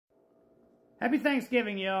Happy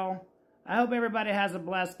Thanksgiving, y'all. I hope everybody has a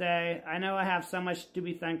blessed day. I know I have so much to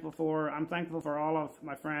be thankful for. I'm thankful for all of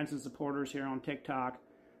my friends and supporters here on TikTok,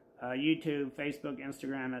 YouTube, Facebook,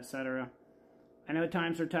 Instagram, etc. I know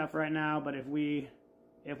times are tough right now, but if we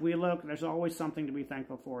look, there's always something to be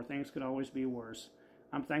thankful for. Things could always be worse.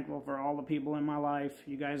 I'm thankful for all the people in my life.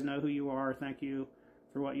 You guys know who you are. Thank you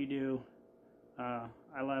for what you do.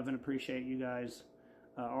 I love and appreciate you guys.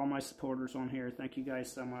 All my supporters on here, thank you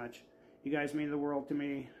guys so much. You guys mean the world to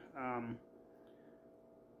me.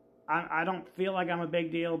 I don't feel like I'm a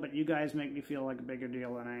big deal, but you guys make me feel like a bigger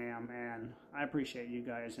deal than I am, and I appreciate you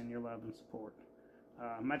guys and your love and support.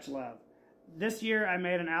 Much love. This year I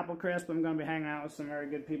made an apple crisp. I'm going to be hanging out with some very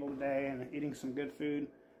good people today and eating some good food.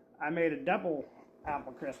 I made a double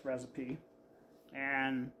apple crisp recipe,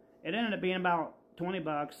 and it ended up being about 20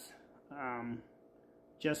 bucks.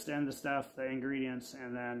 Just in the stuff, the ingredients,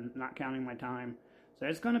 and then not counting my time. So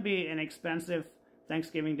it's going to be an expensive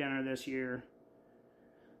Thanksgiving dinner this year.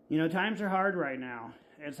 You know, times are hard right now.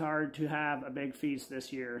 It's hard to have a big feast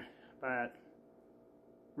this year, but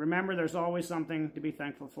remember, there's always something to be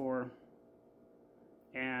thankful for,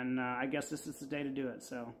 and I guess this is the day to do it.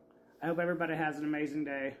 So I hope everybody has an amazing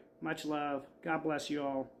day. Much love. God bless you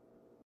all.